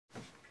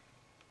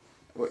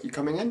What, you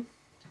coming in?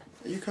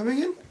 Are you coming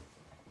in?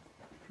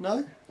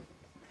 No?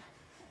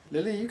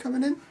 Lily, are you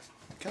coming in?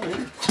 Come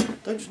in.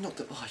 Don't just knock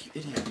the... Oh, you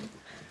idiot.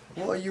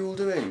 What are you all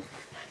doing?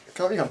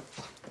 Come here.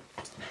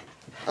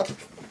 Up.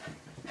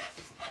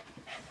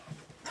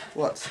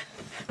 What?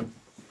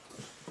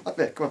 Up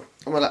there, come on.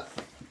 On my lap.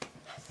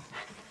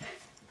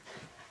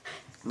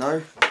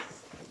 No?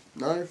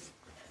 No?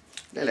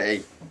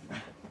 Lily.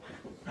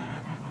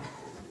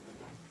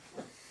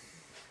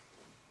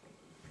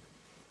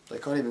 They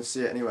can't even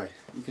see it anyway.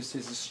 You can see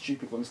it's a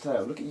stupid one's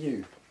tail. Look at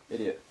you,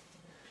 idiot.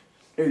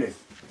 Lulu.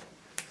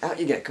 Out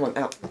you get, come on,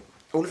 out.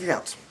 All of you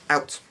out.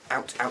 Out,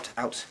 out, out,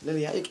 out.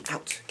 Lily, out you get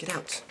out. Get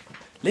out.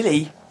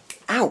 Lily,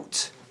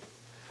 out.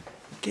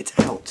 Get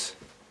out.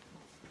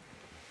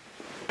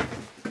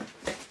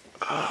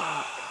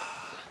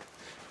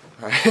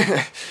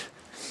 Right.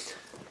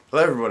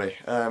 Hello everybody.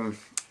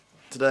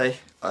 Today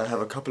I have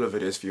a couple of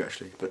videos for you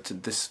actually, but to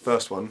this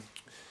first one,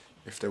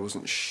 if there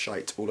wasn't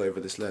shite all over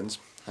this lens,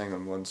 hang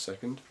on 1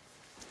 second.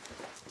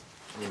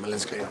 I need my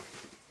lens cleaner.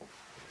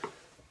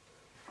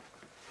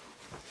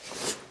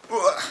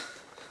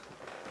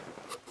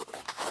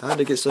 How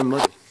did it get so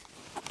muddy?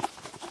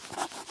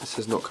 This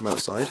has not come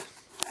outside.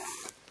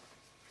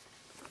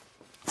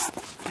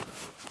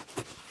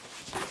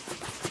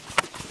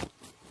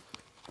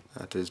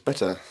 That is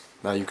better.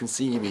 Now you can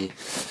see me.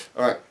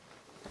 Alright.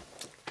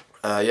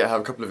 Yeah, I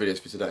have a couple of videos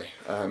for today.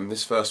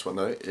 This first one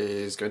though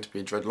is going to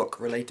be dreadlock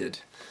related.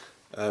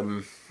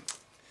 You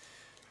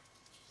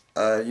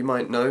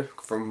might know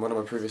from one of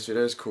my previous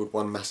videos called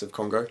One Massive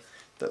Congo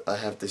that I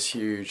have this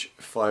huge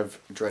 5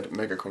 dread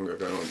mega congo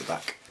going on the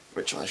back,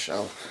 which I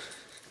shall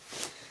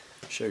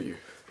show you.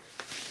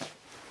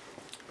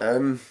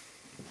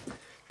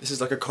 This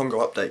is like a Congo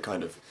update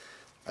kind of.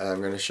 I'm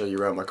going to show you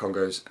around my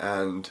Congos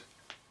and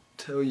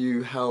tell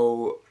you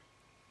how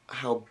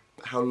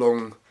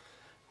long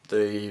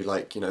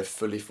the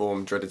fully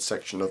formed dreaded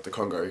section of the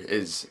Congo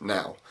is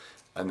now,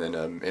 and then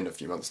in a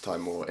few months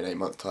time or in 8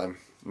 months time,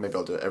 maybe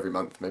I'll do it every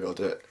month, maybe I'll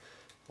do it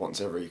once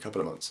every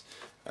couple of months,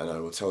 and I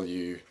will tell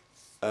you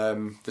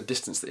the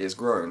distance that it has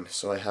grown.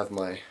 So I have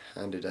my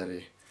handy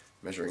dandy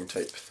measuring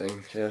tape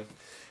thing here,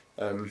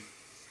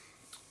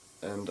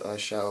 and I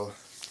shall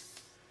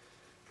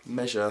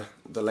measure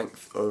the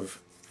length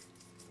of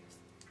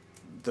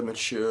the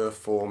mature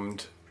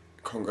formed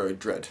Congo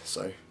dread.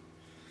 So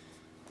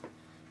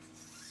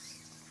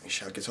we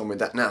shall get on with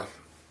that now.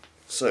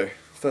 So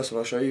first one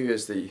I'll show you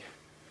is the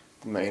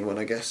main one,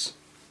 I guess,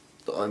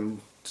 that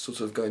I'm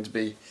sort of going to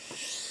be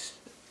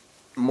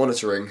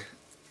monitoring,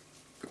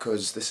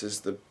 because this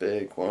is the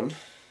big one.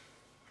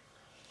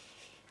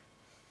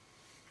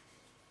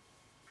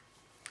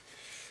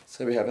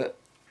 So we have it.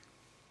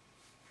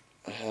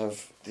 I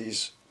have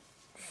these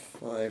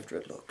 5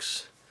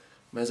 dreadlocks.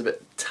 Mine's a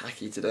bit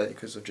tacky today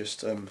because I've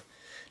just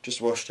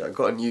washed it. I've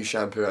got a new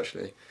shampoo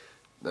actually,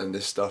 and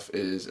this stuff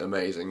is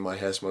amazing. My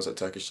hair smells like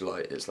Turkish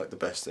Delight. It's like the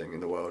best thing in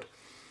the world.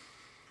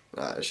 It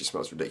actually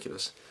smells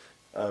ridiculous.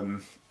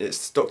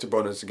 It's Dr.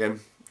 Bronner's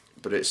again,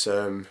 but it's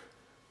a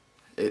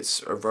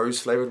rose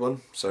flavoured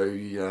one. So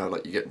you know,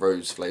 like you get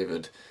rose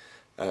flavoured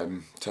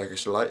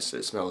Turkish Delights.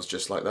 It smells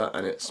just like that,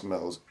 and it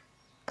smells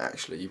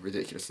actually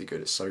ridiculously good.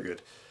 It's so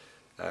good.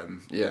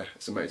 Yeah,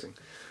 it's amazing.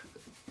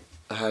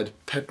 I had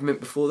peppermint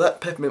before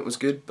that. Peppermint was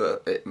good,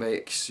 but it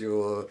makes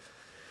the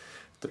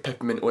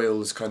peppermint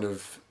oils kind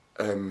of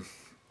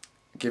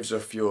gives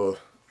off your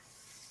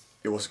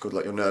what's it called,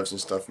 like your nerves and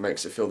stuff,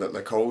 makes it feel that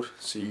they're cold,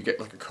 so you get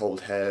like a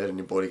cold head and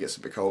your body gets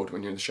a bit cold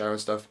when you're in the shower and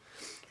stuff.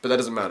 But that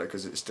doesn't matter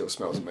because it still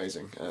smells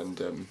amazing,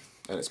 and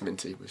it's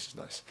minty, which is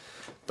nice.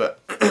 But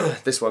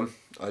this one,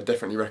 I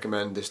definitely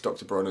recommend this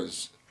Dr.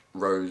 Bronner's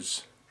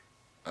Rose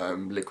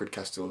liquid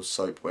castile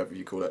soap, whatever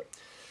you call it.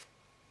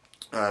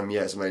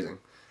 Yeah, it's amazing.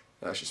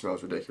 It actually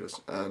smells ridiculous,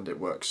 and it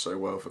works so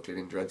well for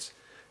cleaning dreads,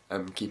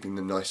 keeping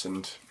them nice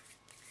and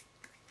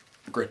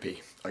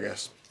grippy, I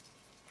guess.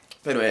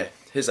 But anyway,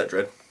 here's that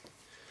dread.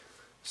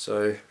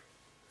 So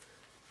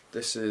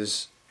that's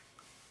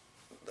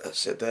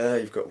it there.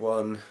 You've got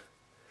 1,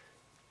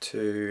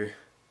 2,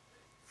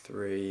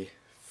 3,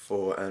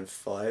 4 and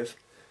 5,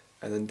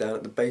 and then down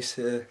at the base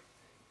here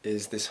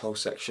is this whole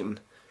section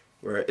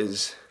where it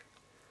is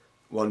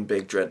one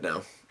big dread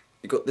now.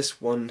 You've got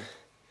this one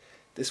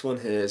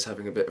here is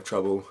having a bit of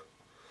trouble.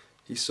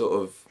 He's sort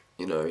of,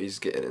 you know, he's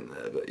getting in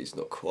there, but he's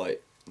not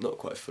quite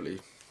fully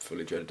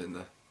dreaded in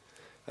there.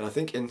 And I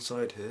think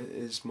inside here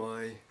is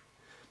my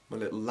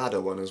little ladder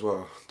one as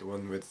well, the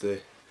one with the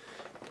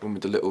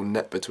little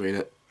net between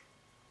it,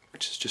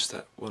 which is just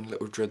that one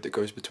little dread that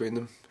goes between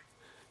them.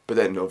 But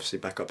then obviously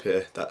back up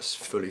here, that's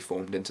fully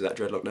formed into that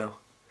dreadlock now.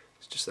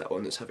 It's just that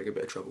one that's having a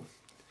bit of trouble.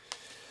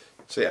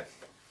 So yeah,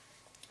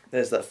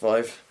 there's that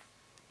 5,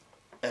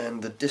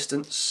 and the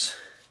distance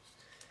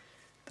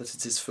that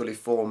it is fully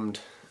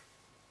formed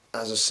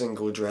as a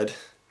single dread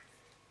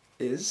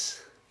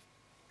is,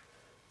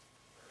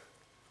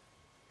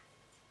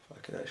 if I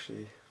can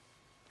actually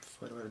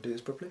find a way to do this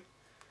properly,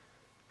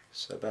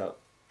 so about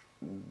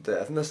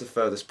there. I think that's the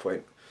furthest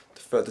point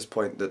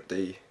that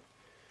the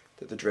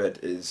that the dread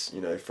is, you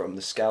know, from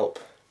the scalp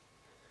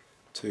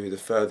to the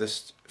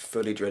furthest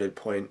fully dreaded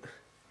point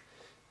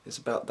is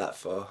about that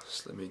far.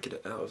 So let me get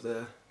it out of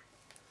there.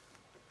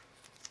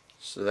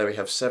 So there we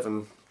have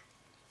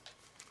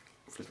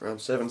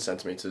around 7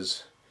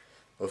 centimeters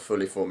of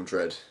fully formed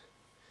dread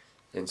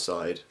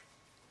inside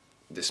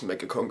this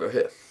mega Congo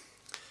here,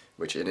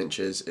 which in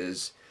inches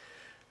is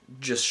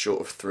just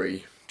short of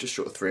 3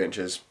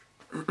 inches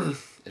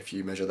if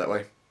you measure that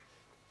way.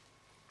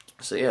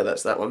 So yeah,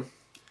 that's that one.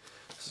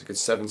 It's a good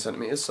 7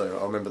 centimeters, so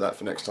I'll remember that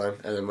for next time,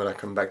 and then when I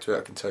come back to it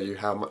I can tell you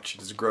how much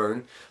it has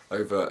grown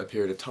over a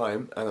period of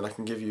time, and then I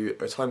can give you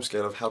a time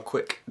scale of how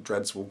quick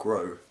dreads will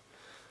grow.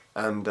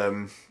 And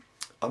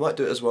I might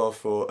do it as well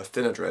for a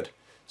thinner dread,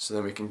 so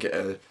then we can get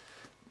a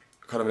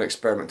kind of an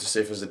experiment to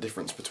see if there's a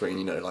difference between,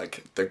 you know,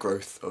 like the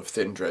growth of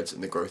thin dreads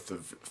and the growth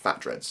of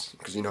fat dreads,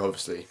 because you know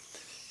obviously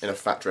in a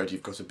fat dread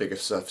you've got a bigger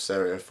surface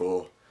area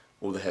for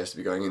all the hairs to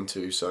be going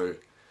into, so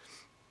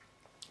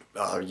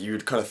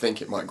you'd kind of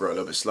think it might grow a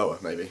little bit slower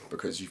maybe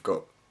because you've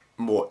got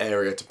more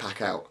area to pack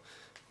out,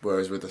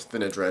 whereas with a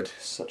thinner dread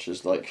such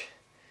as like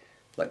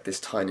this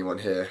tiny one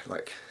here,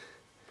 like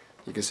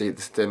you can see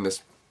the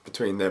thinness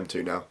between them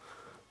two now.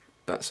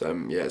 That's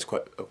yeah, it's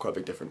quite a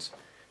big difference.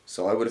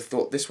 So I would have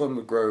thought this one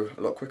would grow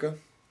a lot quicker.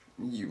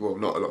 Well,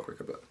 not a lot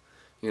quicker, but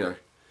you know,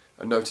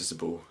 a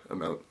noticeable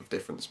amount of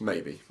difference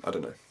maybe. I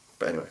don't know,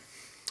 but anyway,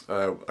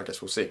 I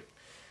guess we'll see.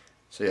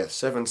 So yeah,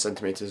 7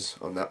 centimeters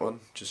on that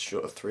one, just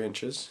short of 3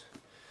 inches.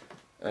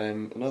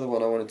 Another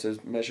one I wanted to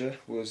measure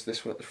was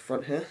this one at the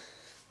front here.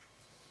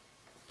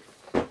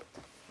 I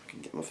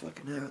can get my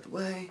fucking hair out of the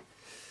way.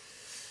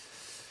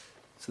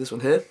 So this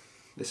one here,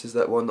 this is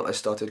that one that I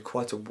started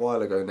quite a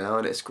while ago now,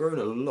 and it's grown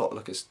a lot.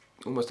 Look, it's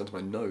almost onto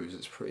my nose.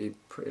 It's pretty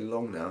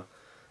long now.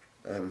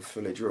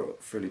 Fully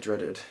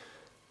dreaded.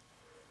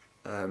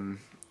 So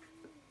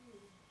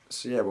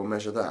yeah, we'll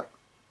measure that.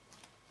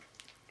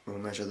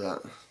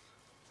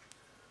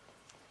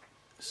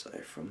 So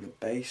from the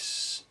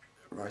base,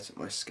 right at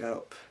my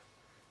scalp,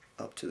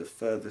 up to the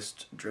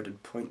furthest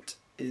dreaded point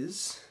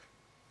is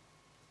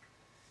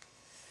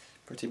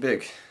pretty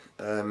big.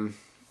 About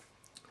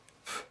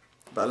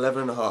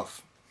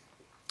 11.5.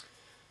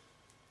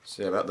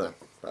 So yeah, about there.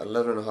 About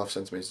 11.5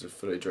 centimeters of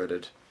fully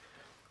dreaded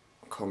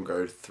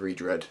Congo 3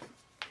 dread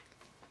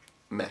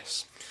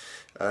mess.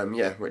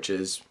 Yeah, which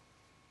is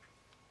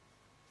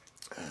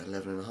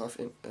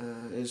 11.5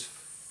 is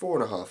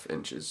 4.5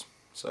 inches.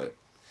 So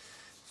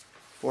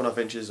 4.5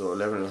 inches or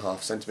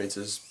 11.5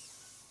 centimeters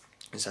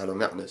is how long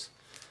that one is.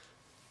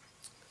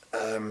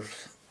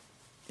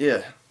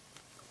 Yeah.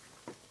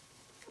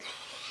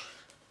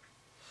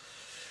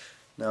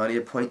 Now I need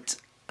a point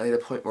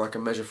where I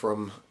can measure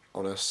from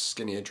on a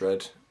skinnier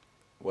dread,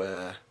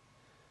 where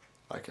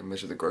I can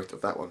measure the growth of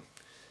that one.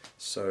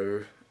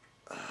 So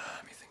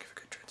let me think of a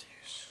good dread to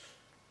use.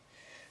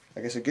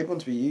 I guess a good one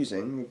to be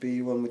using would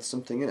be one with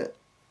something in it,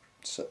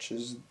 such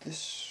as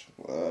this.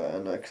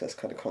 No, because that's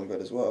kind of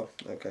congoed as well.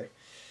 Okay.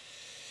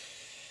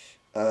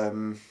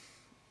 I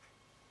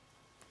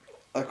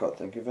can't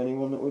think of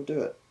anyone that would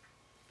do it.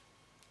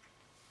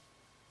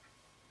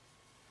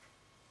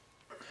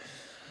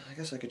 I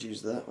guess I could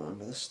use that one,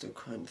 but that's still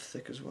kind of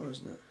thick as well,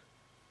 isn't it?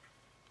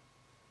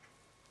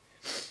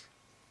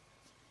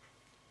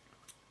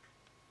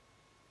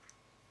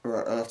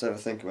 Right, I'll have to have a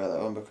think about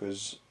that one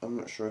because I'm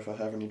not sure if I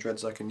have any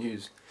dreads I can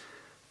use.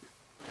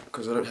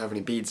 Because I don't have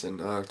any beads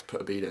in, I have to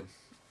put a bead in.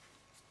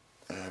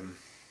 Tell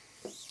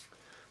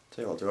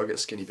you what I'll do, I'll get a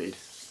skinny bead.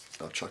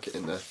 I'll chuck it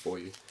in there for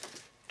you,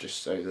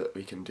 just so that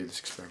we can do this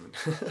experiment.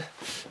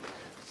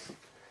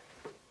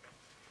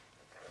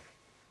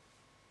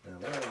 Now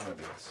where are my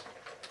beads?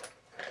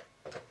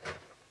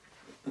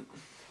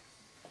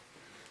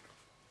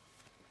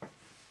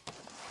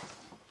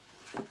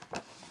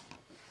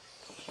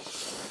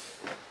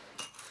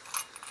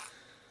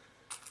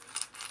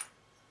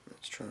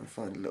 Let's try and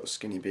find a little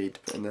skinny bead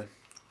to put in there.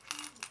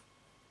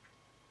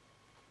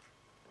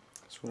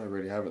 That's what I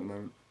really have at the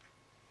moment.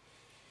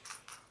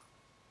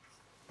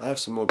 I have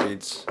some more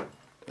beads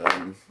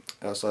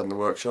outside in the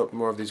workshop,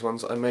 more of these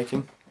ones that I'm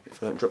making,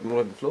 if I don't drop them all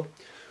over the floor.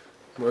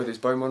 More of these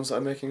bone ones that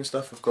I'm making and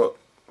stuff. I've got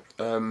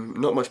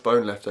not much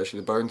bone left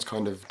actually, the bone's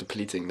kind of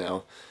depleting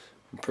now.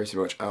 I'm pretty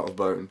much out of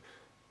bone.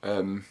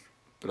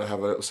 But I have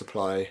a little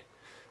supply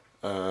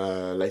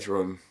later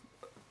on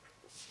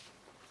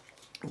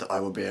that I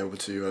will be able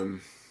to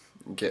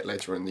get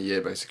later in the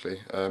year basically.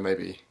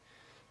 Maybe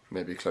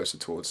closer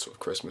towards sort of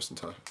Christmas and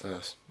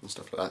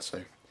stuff like that.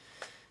 So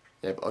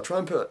yeah, but I'll try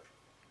and put,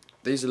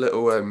 these are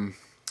little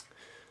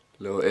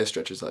ear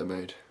stretchers that I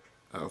made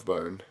out of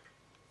bone,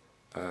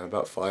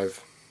 about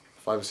 5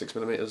 or 6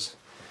 millimeters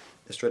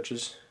ear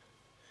stretchers.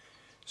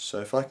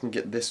 So if I can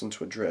get this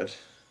onto a dread,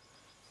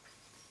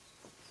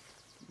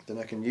 then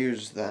I can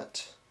use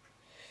that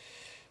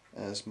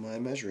as my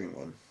measuring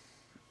one.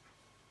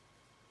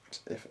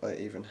 If I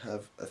even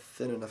have a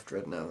thin enough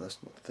dread now. That's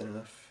not thin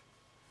enough.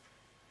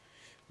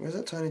 Where's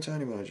that tiny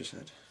one I just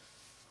had?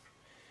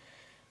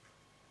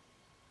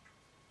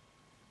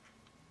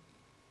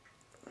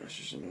 That's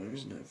just annoying,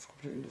 isn't it? I've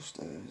completely lost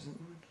that. Is that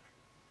one?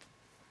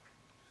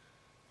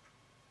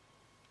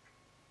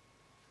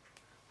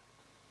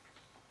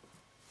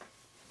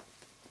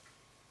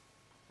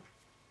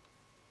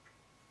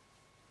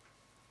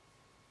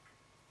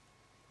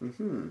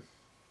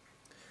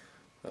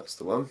 That's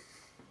the one.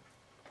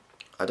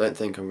 I don't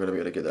think I'm going to be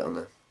able to get that on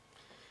there,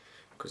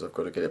 because I've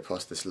got to get it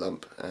past this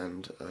lump,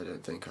 and I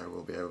don't think I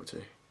will be able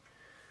to.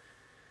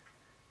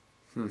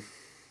 I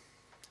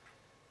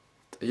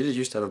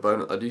used to have a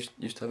bone. I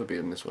used to have a bead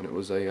on this one. It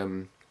was a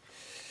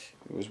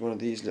it was one of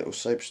these little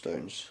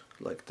soapstones,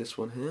 like this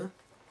one here.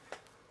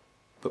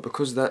 But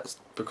because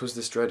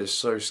this dread is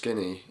so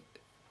skinny,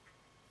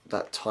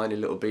 that tiny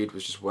little bead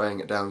was just weighing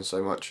it down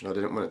so much, and I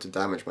didn't want it to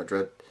damage my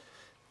dread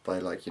by,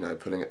 like, you know,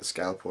 pulling at the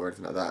scalp or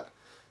anything like that.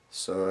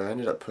 So I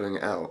ended up pulling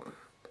it out,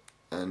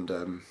 and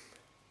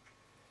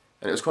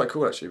it was quite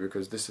cool actually,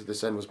 because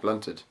this end was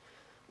blunted,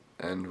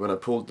 and when I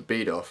pulled the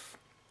bead off,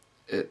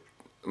 it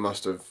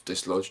must have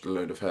dislodged a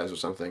load of hairs or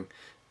something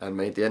and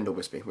made the end all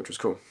wispy, which was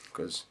cool,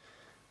 because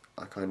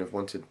I kind of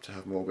wanted to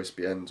have more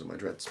wispy ends on my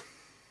dreads.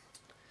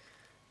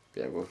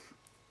 Yeah, well,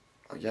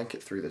 I'll yank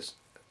it through this.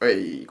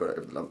 Hey, got it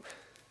over the lump.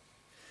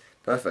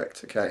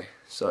 Perfect, okay,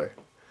 so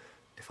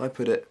if I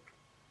put it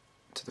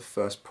to the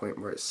first point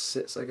where it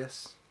sits, I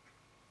guess,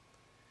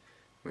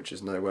 which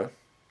is nowhere,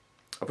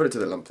 I'll put it to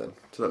the lump then,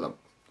 to the lump.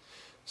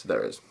 So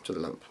there it is, to the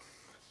lump.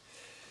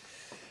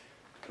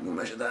 And we'll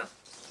measure that.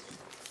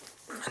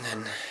 And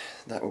then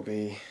that will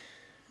be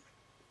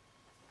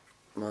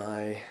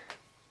my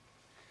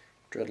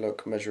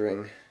dreadlock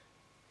measuring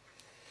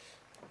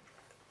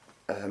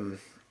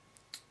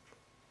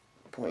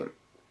point,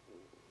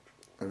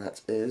 and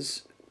that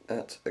is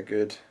at a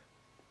good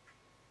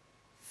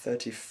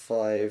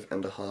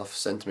 35.5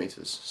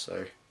 centimeters.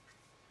 So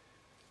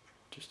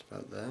just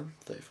about there,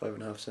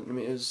 35.5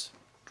 centimeters.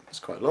 That's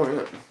quite long,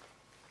 isn't it?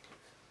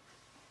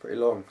 Pretty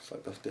long. It's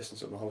like the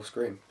distance of my whole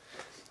screen.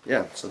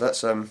 Yeah. So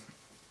that's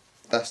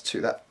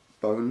to that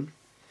bone.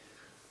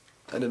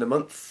 And in a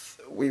month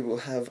we will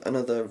have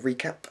another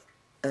recap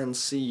and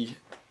see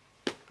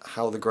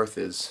how the growth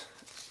is.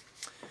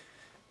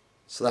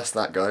 So that's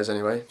that, guys,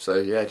 anyway. So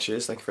yeah,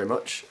 cheers, thank you very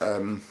much.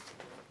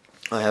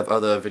 I have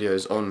other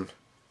videos on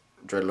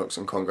dreadlocks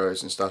and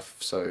congos and stuff,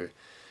 so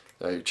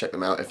check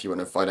them out if you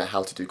want to find out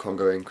how to do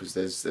congoing, because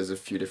there's a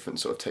few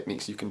different sort of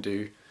techniques you can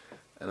do,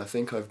 and I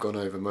think I've gone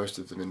over most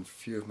of them in a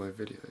few of my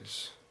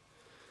videos.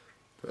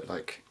 But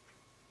like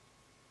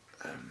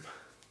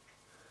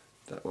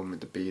that one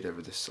with the bead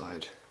over this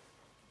side,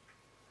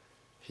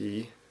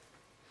 he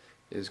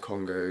is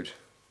congoed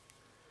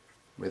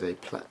with a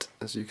plait.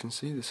 As you can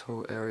see, this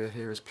whole area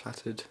here is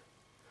plaited,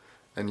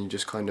 and you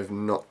just kind of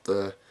knot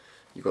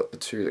you got the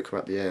two that come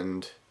at the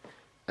end,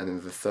 and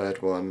then the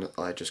third one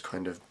I just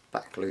kind of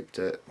back looped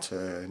it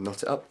to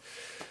knot it up.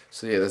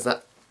 So yeah, there's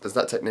that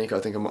technique. I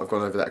think I might have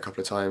gone over that a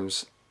couple of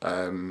times,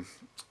 and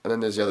then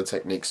there's the other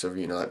techniques of,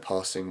 you know, like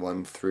passing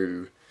one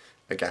through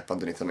a gap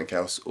underneath something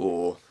else,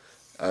 or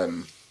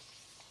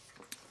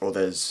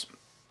there's,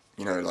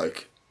 you know,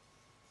 like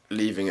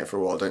leaving it for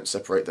a while, don't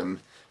separate them,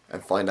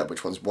 and find out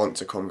which ones want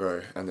to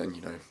congo, and then,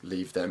 you know,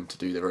 leave them to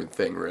do their own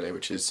thing, really,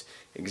 which is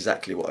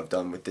exactly what I've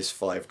done with this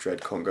 5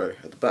 dread congo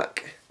at the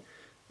back.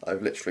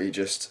 I've literally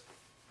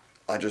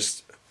I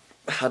just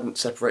hadn't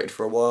separated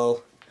for a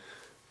while,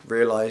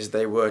 realised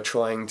they were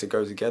trying to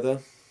go together.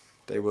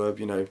 They were,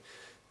 you know,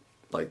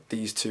 like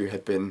these two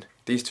had been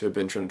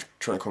trying to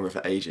congo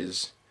for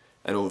ages,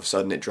 and all of a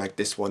sudden it dragged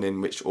this one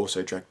in, which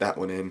also dragged that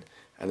one in,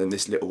 and then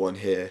this little one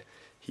here,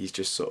 he's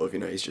just sort of, you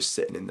know, he's just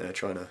sitting in there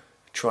trying to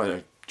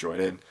join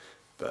in,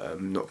 but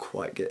I'm not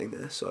quite getting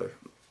there. So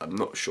I'm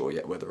not sure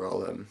yet whether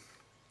I'll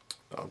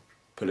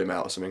pull him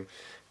out or something.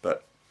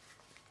 But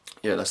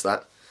yeah, that's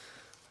that.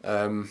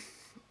 And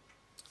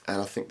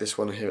I think this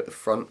one here at the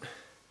front,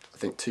 I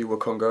think 2 were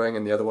congoing,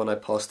 and the other one I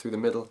passed through the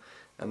middle,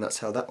 and that's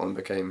how that one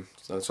became.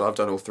 So I've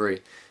done all 3,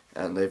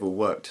 and they've all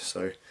worked.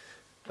 So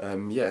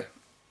yeah.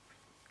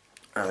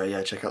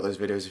 Yeah, check out those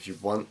videos if you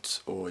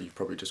want, or you've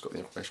probably just got the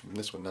information from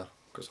this one now,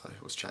 because I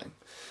was chatting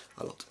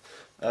a lot.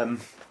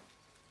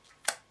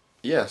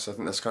 Yeah, so I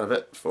think that's kind of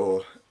it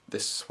for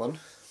this one,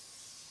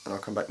 and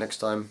I'll come back next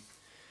time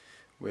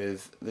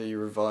with the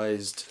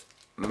revised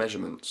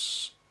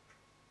measurements.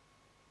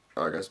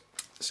 Alright guys,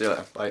 see you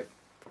later, bye.